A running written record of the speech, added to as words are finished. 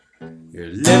Your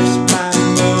lips might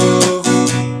move,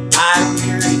 I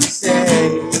hear you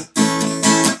say,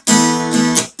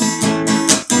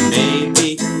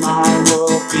 maybe tomorrow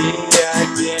will be a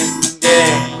different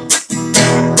day.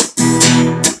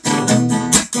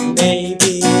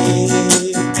 Maybe,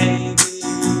 maybe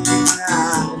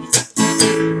not.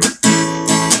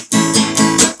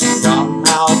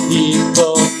 Somehow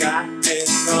people got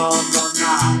this all going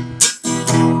on.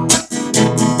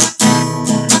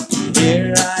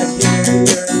 Here I hear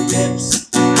your lips,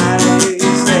 I hear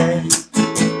you say,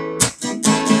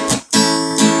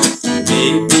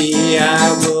 maybe I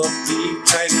will be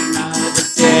right another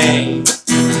day.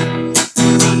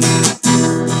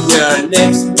 Your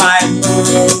lips might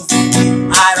move,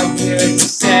 I don't hear you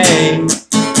say,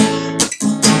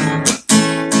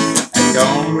 I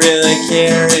don't really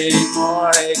care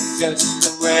anymore, it's just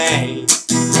the way.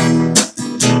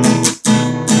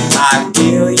 I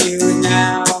feel you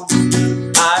now,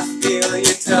 I feel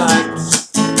your touch.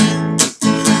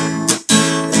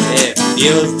 It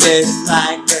feels just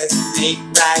like a snake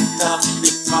wrapped up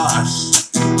in mush.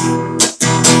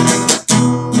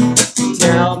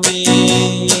 Tell me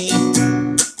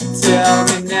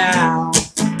now.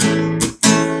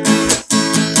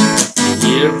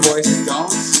 Your voice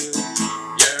don't suit,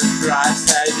 you're dry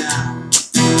side down.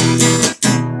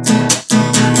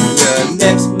 Your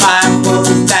lips might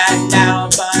move back down,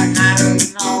 but I don't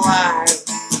know why.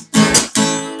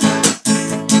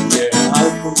 You're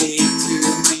ugly to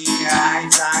me, I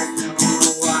know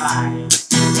why.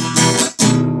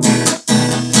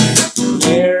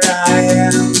 Here I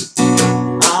am,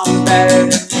 I'm better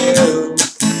than you.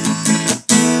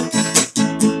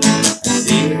 I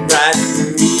see right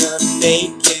through your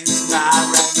fake and smile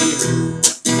on you.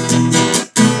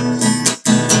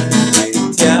 You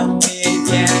tell me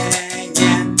again and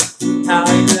again how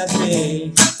you love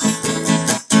me.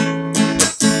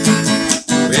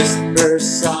 Whisper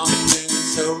some